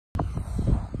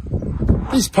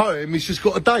This poem has just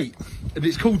got a date, and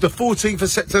it's called the 14th of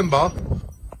September,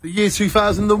 the year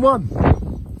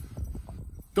 2001.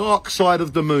 Dark side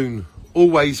of the moon,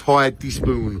 always hide the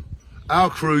spoon. Our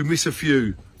crew miss a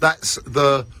few, that's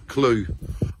the clue.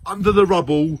 Under the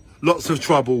rubble, lots of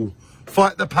trouble.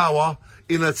 Fight the power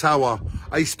in a tower.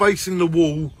 A space in the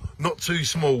wall, not too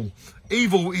small.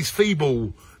 Evil is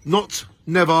feeble, not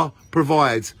never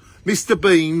provide. Mr.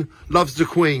 Bean loves the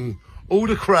Queen. All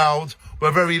the crowd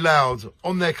were very loud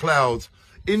on their cloud.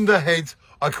 In the head,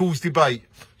 I cause debate.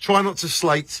 Try not to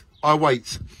slate, I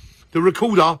wait. The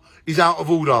recorder is out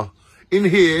of order. In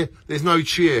here, there's no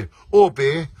cheer or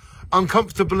beer.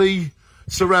 Uncomfortably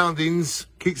surroundings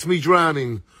keeps me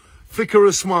drowning. Flicker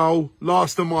a smile,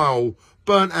 last a mile.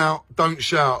 Burnt out, don't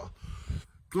shout.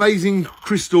 Glazing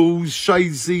crystals,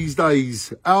 shades these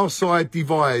days. Our side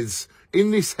divides.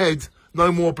 In this head,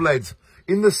 no more bled.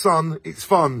 In the sun, it's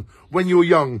fun when you're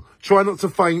young. Try not to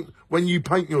faint when you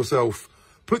paint yourself.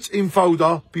 Put in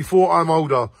folder before I'm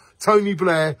older. Tony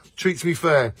Blair treats me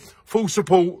fair. Full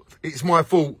support, it's my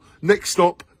fault. Next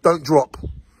stop, don't drop.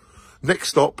 Next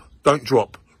stop, don't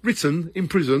drop. Written in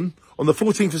prison on the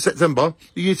 14th of September,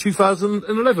 the year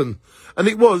 2011. And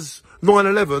it was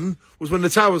 9/11 was when the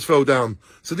towers fell down.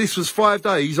 So this was 5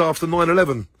 days after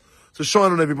 9/11. So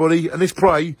shine on everybody, and let's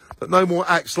pray that no more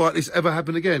acts like this ever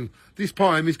happen again. This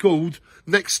poem is called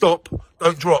Next Stop,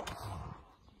 Don't Drop.